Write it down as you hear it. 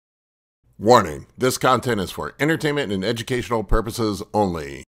Warning, this content is for entertainment and educational purposes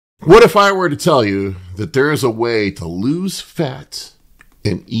only. What if I were to tell you that there is a way to lose fat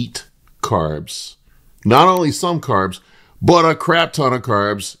and eat carbs? Not only some carbs, but a crap ton of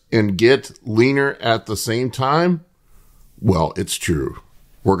carbs and get leaner at the same time? Well, it's true.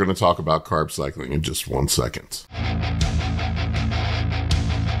 We're going to talk about carb cycling in just 1 second.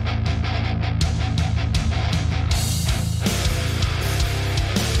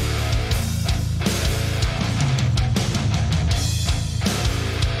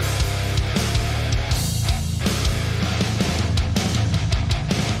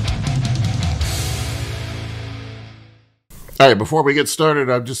 All right, before we get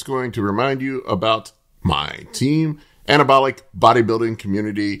started, I'm just going to remind you about my team, Anabolic Bodybuilding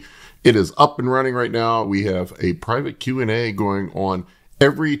Community. It is up and running right now. We have a private Q&A going on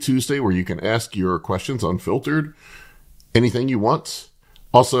every Tuesday where you can ask your questions unfiltered, anything you want.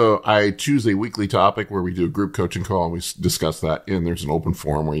 Also, I choose a weekly topic where we do a group coaching call and we discuss that. And there's an open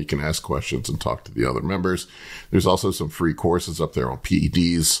forum where you can ask questions and talk to the other members. There's also some free courses up there on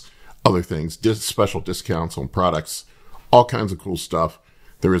PEDs, other things, special discounts on products. All kinds of cool stuff.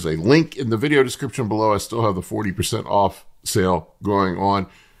 There is a link in the video description below. I still have the 40% off sale going on.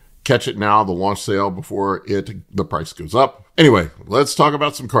 Catch it now, the launch sale, before the price goes up. Anyway, let's talk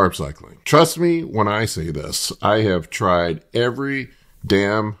about some carb cycling. Trust me when I say this. I have tried every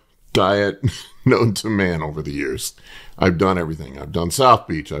damn diet known to man over the years. I've done everything. I've done South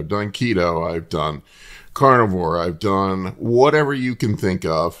Beach. I've done keto. I've done carnivore. I've done whatever you can think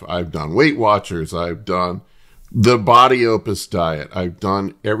of. I've done Weight Watchers. I've done the Body Opus diet. I've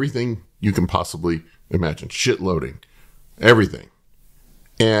done everything you can possibly imagine. Shit loading. Everything.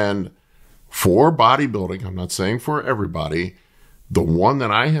 And for bodybuilding, I'm not saying for everybody, the one that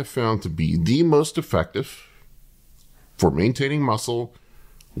I have found to be the most effective for maintaining muscle,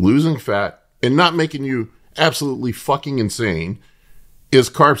 losing fat, and not making you absolutely fucking insane is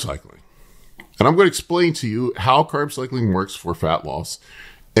carb cycling. And I'm going to explain to you how carb cycling works for fat loss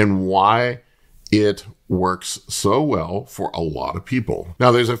and why it works so well for a lot of people.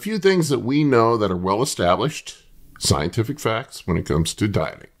 Now, there's a few things that we know that are well established, scientific facts when it comes to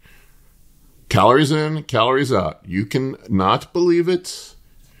dieting. Calories in, calories out. You can not believe it.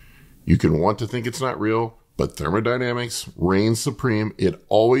 You can want to think it's not real, but thermodynamics reigns supreme. It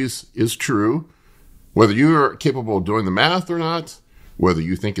always is true. Whether you are capable of doing the math or not, whether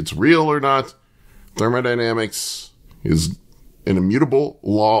you think it's real or not, thermodynamics is an immutable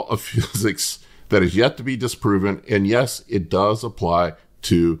law of physics that is yet to be disproven. And yes, it does apply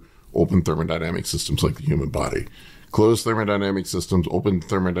to open thermodynamic systems like the human body. Closed thermodynamic systems, open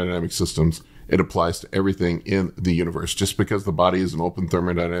thermodynamic systems, it applies to everything in the universe. Just because the body is an open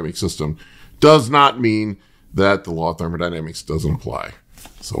thermodynamic system does not mean that the law of thermodynamics doesn't apply.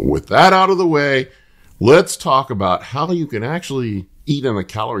 So with that out of the way, let's talk about how you can actually eat in a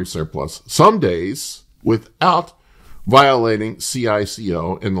calorie surplus some days without violating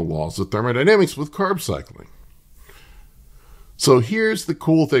CICO and the laws of thermodynamics with carb cycling. So here's the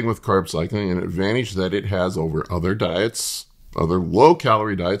cool thing with carb cycling, an advantage that it has over other diets, other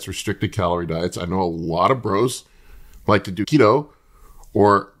low-calorie diets, restricted calorie diets. I know a lot of bros like to do keto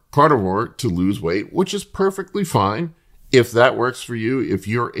or carnivore to lose weight, which is perfectly fine. If that works for you, if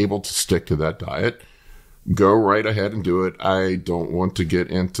you're able to stick to that diet, go right ahead and do it. I don't want to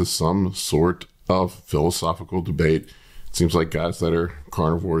get into some sort of philosophical debate. It seems like guys that are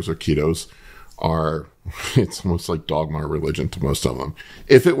carnivores or ketos are, it's almost like dogma religion to most of them.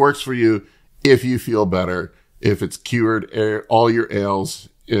 If it works for you, if you feel better, if it's cured all your ails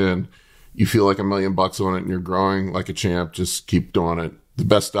and you feel like $1 million on it and you're growing like a champ, just keep doing it. The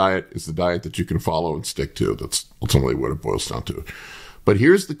best diet is the diet that you can follow and stick to. That's ultimately what it boils down to. But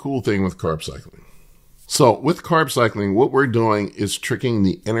here's the cool thing with carb cycling. So with carb cycling, what we're doing is tricking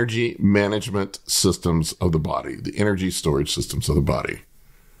the energy management systems of the body, the energy storage systems of the body.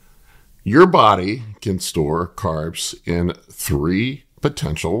 Your body can store carbs in 3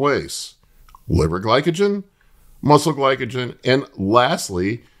 potential ways: liver glycogen, muscle glycogen, and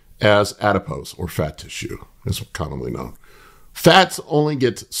lastly, as adipose or fat tissue, as commonly known. Fats only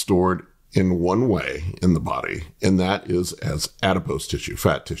get stored in one way in the body, and that is as adipose tissue,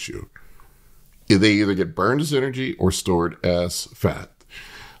 fat tissue. They either get burned as energy or stored as fat.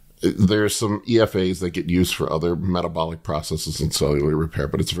 There's some EFAs that get used for other metabolic processes and cellular repair,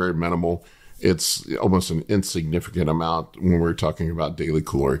 but it's very minimal. It's almost an insignificant amount when we're talking about daily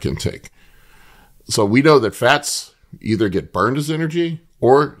caloric intake. So we know that fats either get burned as energy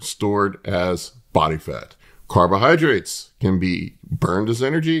or stored as body fat. Carbohydrates can be burned as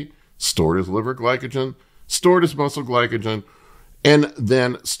energy, stored as liver glycogen, stored as muscle glycogen, and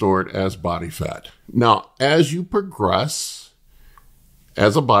then stored as body fat. Now, as you progress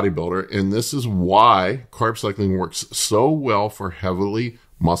as a bodybuilder, and this is why carb cycling works so well for heavily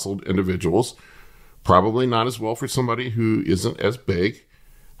muscled individuals, probably not as well for somebody who isn't as big.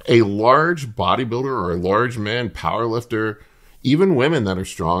 A large bodybuilder or a large man powerlifter, even women that are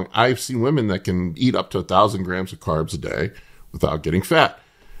strong, I've seen women that can eat up to 1,000 grams of carbs a day without getting fat.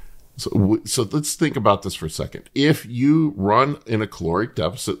 So let's think about this for a second. If you run in a caloric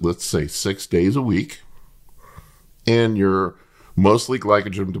deficit, let's say 6 days a week, and you're mostly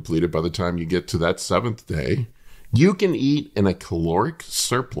glycogen depleted by the time you get to that 7th day, you can eat in a caloric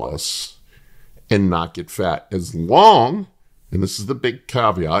surplus and not get fat, as long, and this is the big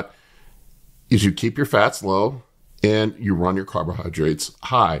caveat, is you keep your fats low and you run your carbohydrates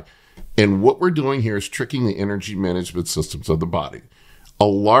high. And what we're doing here is tricking the energy management systems of the body. A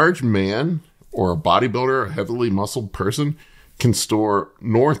large man or a bodybuilder, a heavily muscled person, can store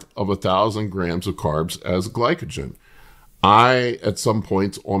north of 1,000 grams of carbs as glycogen. At some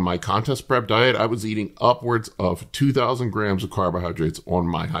points on my contest prep diet, I was eating upwards of 2,000 grams of carbohydrates on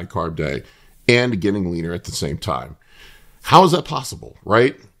my high carb day and getting leaner at the same time. How is that possible,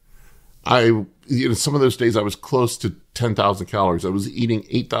 right? Some of those days I was close to 10,000 calories. I was eating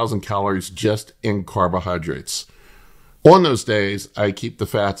 8,000 calories just in carbohydrates. On those days, I keep the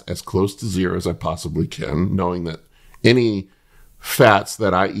fats as close to zero as I possibly can, knowing that any fats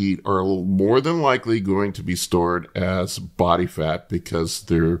that I eat are more than likely going to be stored as body fat because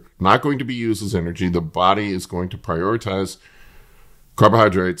they're not going to be used as energy. The body is going to prioritize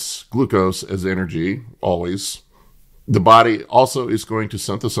carbohydrates, glucose as energy, always. The body also is going to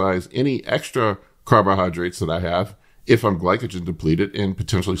synthesize any extra carbohydrates that I have if I'm glycogen depleted and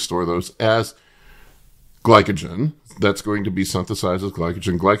potentially store those as glycogen. That's going to be synthesized as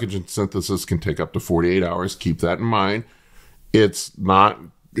glycogen. Glycogen synthesis can take up to 48 hours. Keep that in mind.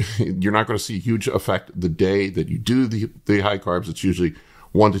 You're not going to see a huge effect the day that you do the high carbs. It's usually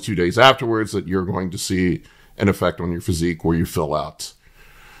 1 to 2 days afterwards that you're going to see an effect on your physique where you fill out.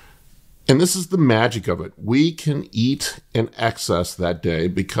 And this is the magic of it. We can eat in excess that day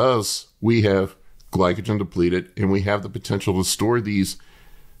because we have glycogen depleted and we have the potential to store these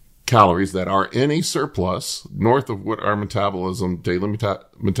calories that are in a surplus north of what our metabolism, daily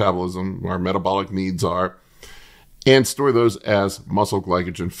metabolism, our metabolic needs are, and store those as muscle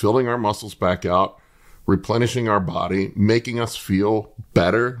glycogen, filling our muscles back out, replenishing our body, making us feel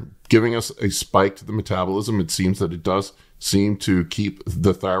better, giving us a spike to the metabolism. It seems that it does seem to keep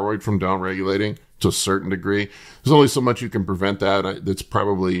the thyroid from downregulating to a certain degree. There's only so much you can prevent that. That's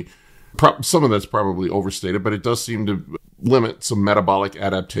probably, some of that's probably overstated, but it does seem to limit some metabolic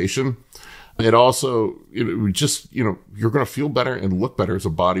adaptation. It also, you're going to feel better and look better as a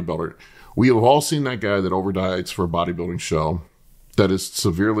bodybuilder. We have all seen that guy that overdiets for a bodybuilding show that is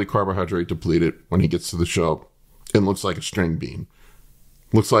severely carbohydrate depleted when he gets to the show and looks like a string bean.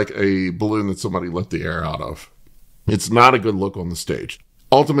 Looks like a balloon that somebody let the air out of. It's not a good look on the stage.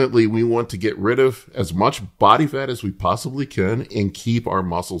 Ultimately, we want to get rid of as much body fat as we possibly can and keep our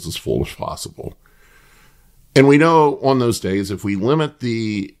muscles as full as possible. And we know on those days, if we limit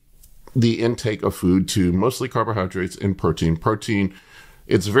the intake of food to mostly carbohydrates and protein,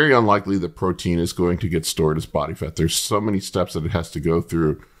 it's very unlikely that protein is going to get stored as body fat. There's so many steps that it has to go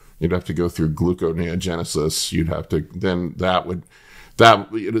through. You'd have to go through gluconeogenesis. You'd have to, then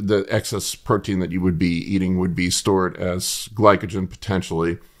the excess protein that you would be eating would be stored as glycogen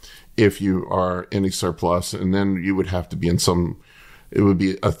potentially if you are in a surplus. And then you would have to be it would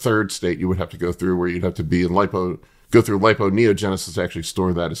be a third state you would have to go through where you'd have to be in go through liponeogenesis to actually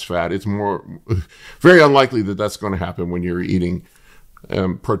store that as fat. It's very unlikely that that's going to happen when you're eating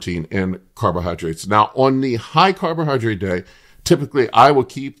protein and carbohydrates. Now, on the high carbohydrate day, typically I will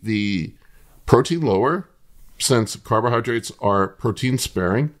keep the protein lower since carbohydrates are protein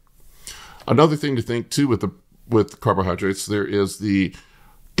sparing. Another thing to think too with carbohydrates, there is the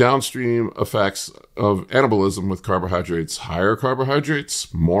downstream effects of anabolism with carbohydrates. Higher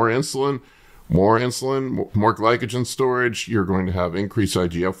carbohydrates, more insulin, more glycogen storage. You're going to have increased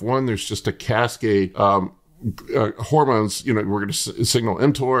IGF-1. There's just a cascade hormones. We're going to signal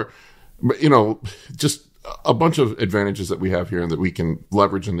mTOR, but just a bunch of advantages that we have here and that we can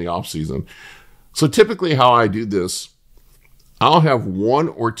leverage in the off season. So typically how I do this, I'll have 1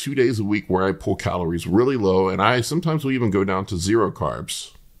 or 2 days a week where I pull calories really low, and I sometimes will even go down to 0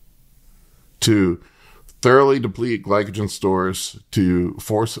 carbs to thoroughly deplete glycogen stores, to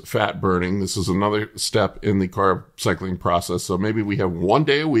force fat burning. This is another step in the carb cycling process. So maybe we have 1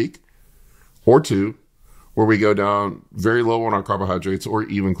 day a week or 2 where we go down very low on our carbohydrates or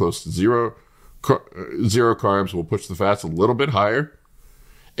even close to 0 zero carbs will push the fats a little bit higher,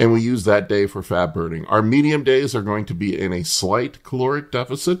 and we use that day for fat burning. Our medium days are going to be in a slight caloric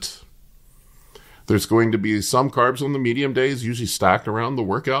deficit. There's going to be some carbs on the medium days, usually stacked around the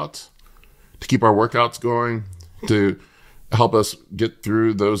workout, to keep our workouts going, to help us get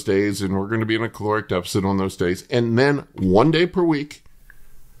through those days, and we're going to be in a caloric deficit on those days. And then one day per week,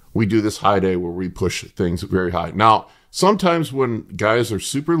 we do this high day where we push things very high. Now, sometimes when guys are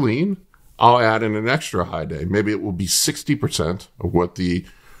super lean, I'll add in an extra high day. Maybe it will be 60% of what the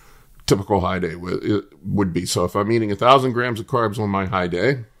typical high day would be. So if I'm eating 1,000 grams of carbs on my high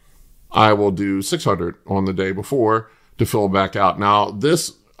day, I will do 600 on the day before to fill back out. Now,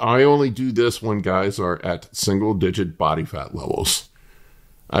 I only do this when guys are at single-digit body fat levels.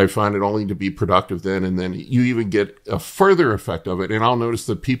 I find it only to be productive then, and then you even get a further effect of it. And I'll notice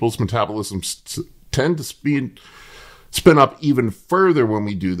that people's metabolisms tend to spin up even further when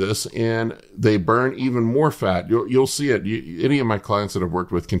we do this, and they burn even more fat. You'll see it. Any of my clients that I've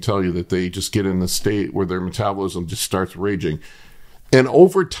worked with can tell you that they just get in the state where their metabolism just starts raging. And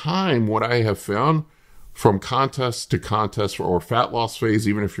over time, what I have found from contest to contest or fat loss phase,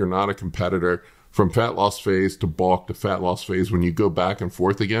 even if you're not a competitor, from fat loss phase to bulk to fat loss phase, when you go back and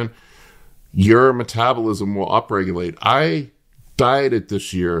forth again, your metabolism will upregulate. I dieted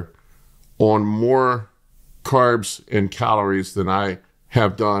this year on more carbs and calories than I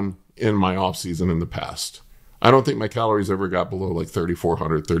have done in my off season in the past. I don't think my calories ever got below like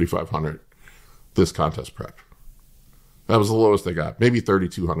 3,400, 3,500 this contest prep. That was the lowest they got. Maybe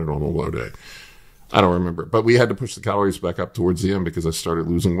 3,200 on a low day. I don't remember. But we had to push the calories back up towards the end because I started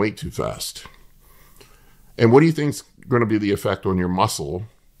losing weight too fast. And what do you think is going to be the effect on your muscle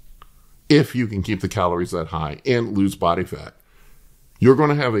if you can keep the calories that high and lose body fat? You're going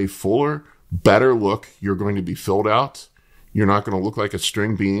to have a fuller, better look. You're going to be filled out. You're not going to look like a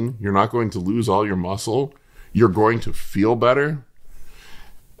string bean. You're not going to lose all your muscle. You're going to feel better.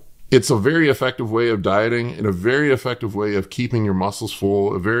 It's a very effective way of dieting and a very effective way of keeping your muscles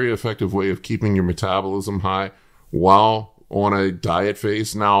full, a very effective way of keeping your metabolism high while on a diet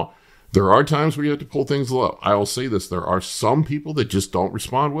phase. Now, there are times where you have to pull things low. I will say this. There are some people that just don't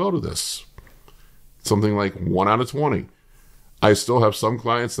respond well to this. Something like 1 out of 20. I still have some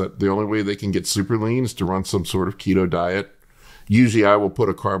clients that the only way they can get super lean is to run some sort of keto diet. Usually I will put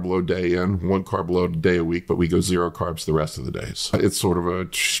a carb load day in, 1 carb load day a week, but we go 0 carbs the rest of the days. It's sort of a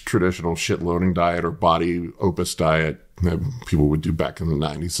traditional shit loading diet or body opus diet that people would do back in the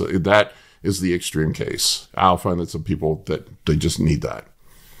 90s. So that is the extreme case. I'll find that some people that they just need that.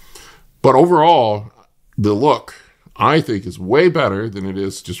 But overall, the look, I think, is way better than it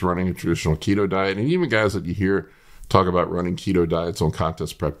is just running a traditional keto diet. And even guys that you hear talk about running keto diets on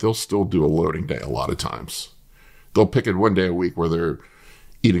contest prep, they'll still do a loading day a lot of times. They'll pick it 1 day a week where they're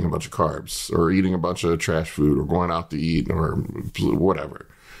eating a bunch of carbs or eating a bunch of trash food or going out to eat or whatever.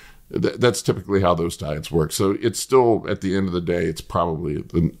 That's typically how those diets work. So it's still, at the end of the day, it's probably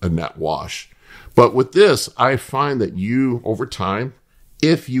a net wash. But with this, I find that you, over time,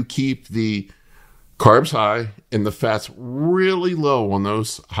 if you keep the carbs high and the fats really low on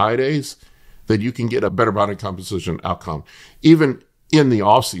those high days, that you can get a better body composition outcome. Even in the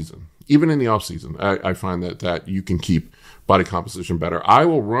off season, I find that you can keep body composition better. I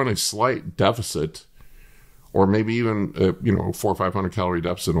will run a slight deficit, or maybe even 400 or 500 calorie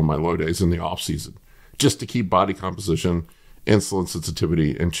deficit on my low days in the off season, just to keep body composition, insulin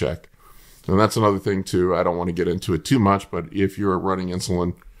sensitivity in check. And that's another thing too. I don't want to get into it too much, but if you're running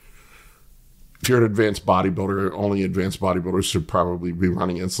insulin, if you're an advanced bodybuilder, only advanced bodybuilders should probably be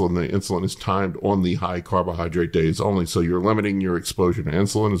running insulin. The insulin is timed on the high carbohydrate days only. So you're limiting your exposure to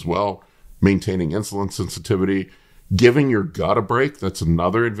insulin as well, maintaining insulin sensitivity, giving your gut a break. That's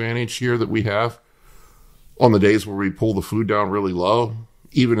another advantage here that we have. On the days where we pull the food down really low,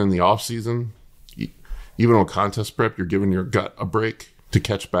 even in the off season, even on contest prep, you're giving your gut a break to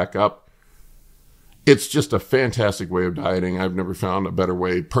catch back up. It's just a fantastic way of dieting. I've never found a better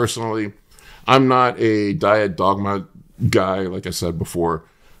way personally. I'm not a diet dogma guy. Like I said before,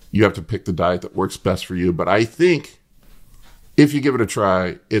 you have to pick the diet that works best for you. But I think if you give it a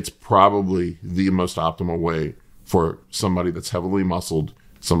try, it's probably the most optimal way for somebody that's heavily muscled,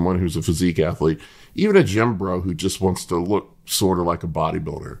 someone who's a physique athlete, even a gym bro who just wants to look sort of like a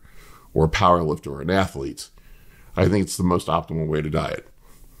bodybuilder or a power lifter or an athlete. I think it's the most optimal way to diet.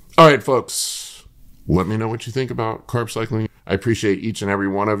 All right, folks, let me know what you think about carb cycling. I appreciate each and every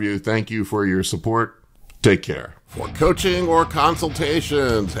one of you. Thank you for your support. Take care. For coaching or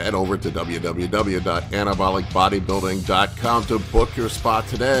consultations, head over to www.anabolicbodybuilding.com to book your spot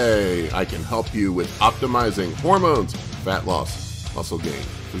today. I can help you with optimizing hormones, fat loss, muscle gain,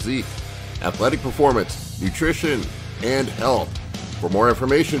 physique, athletic performance, nutrition, and health. For more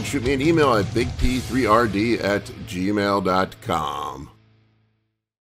information, shoot me an email at bigp3rd@gmail.com.